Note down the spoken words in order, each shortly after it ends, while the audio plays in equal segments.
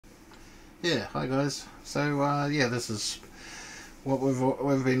Yeah, hi guys. So yeah, this is what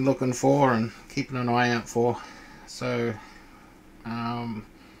we've been looking for and keeping an eye out for. So um,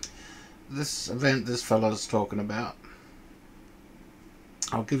 this event this fella's talking about,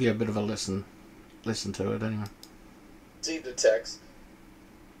 I'll give you a bit of a listen to it anyway. Received a text.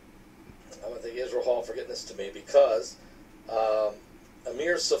 I want to thank Israel Hall for getting this to me because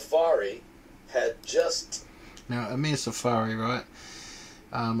Amir Safari had just. Now Amir Safari, right?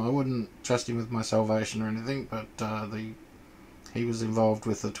 I wouldn't trust him with my salvation or anything, but he was involved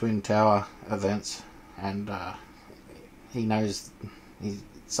with the Twin Tower events, and he knows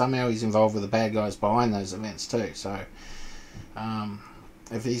somehow he's involved with the bad guys behind those events too. So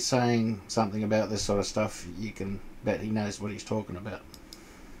if he's saying something about this sort of stuff, you can bet he knows what he's talking about.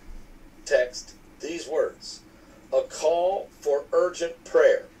 Text these words: a call for urgent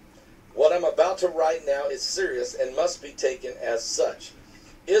prayer. What I'm about to write now is serious and must be taken as such.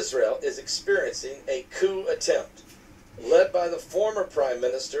 Israel is experiencing a coup attempt led by the former Prime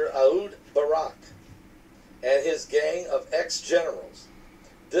Minister Ehud Barak and his gang of ex-generals.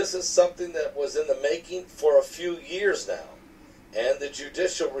 This is something that was in the making for a few years now, and the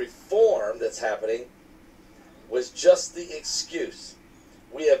judicial reform that's happening was just the excuse.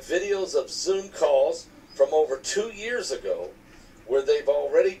 We have videos of Zoom calls from over 2 years ago where they've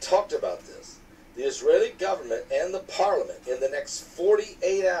already talked about this. The Israeli government and the parliament in the next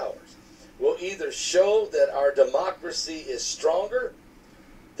 48 hours will either show that our democracy is stronger,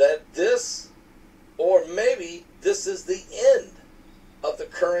 that this, or maybe this is the end of the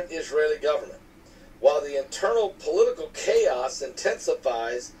current Israeli government. While the internal political chaos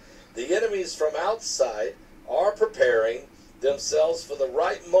intensifies, the enemies from outside are preparing themselves for the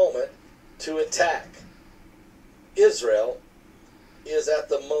right moment to attack. Israel is at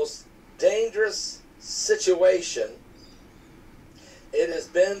the most dangerous situation it has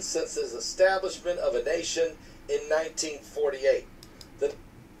been since its establishment of a nation in 1948.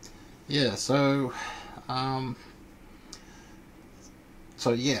 Yeah, so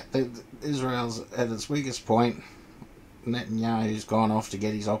yeah, Israel's at its weakest point. Netanyahu's gone off to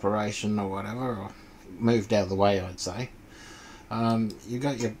get his operation or whatever, or moved out of the way, I'd say. You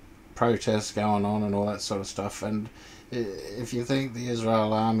got your protests going on and all that sort of stuff, and if you think the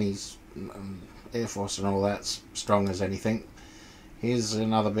Israel Army's Air Force and all that's strong as anything, here's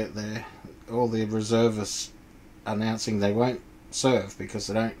another bit there. All the reservists announcing they won't serve because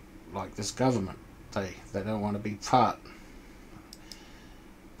they don't like this government. They don't want to be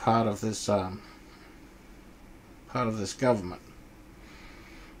part of this government.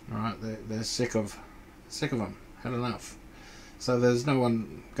 All right, they're sick of them. Had enough. So there's no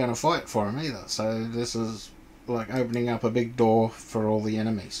one going to fight for them either. So this is like opening up a big door for all the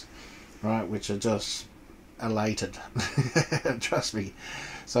enemies, right? Which are just elated. Trust me.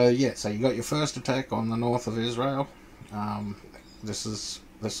 So yeah, so you got your first attack on the north of Israel. This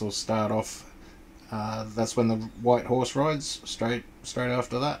will start off. That's when the white horse rides straight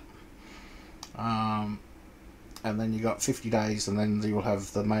after that. And then you got 50 days, and then you'll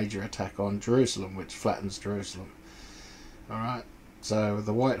have the major attack on Jerusalem, which flattens Jerusalem. Alright, so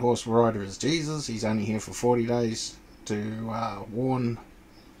the white horse rider is Jesus. He's only here for 40 days to warn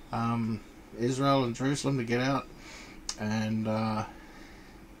Israel and Jerusalem to get out, and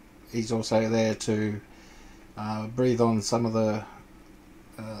he's also there to breathe on some of the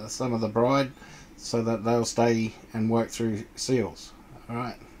bride, so that they'll stay and work through seals.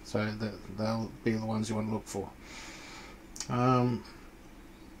 Alright, so they'll be the ones you want to look for.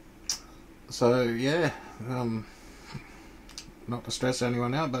 So yeah, not to stress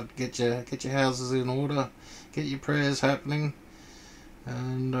anyone out, but get your houses in order, get your prayers happening,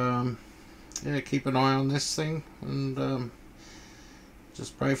 and yeah, keep an eye on this thing, and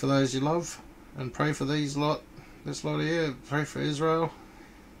just pray for those you love, and pray for this lot here. Pray for Israel,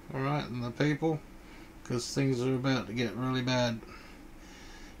 all right, and the people, because things are about to get really bad.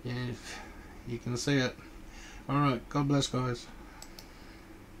 Yeah, you can see it. All right, God bless, guys.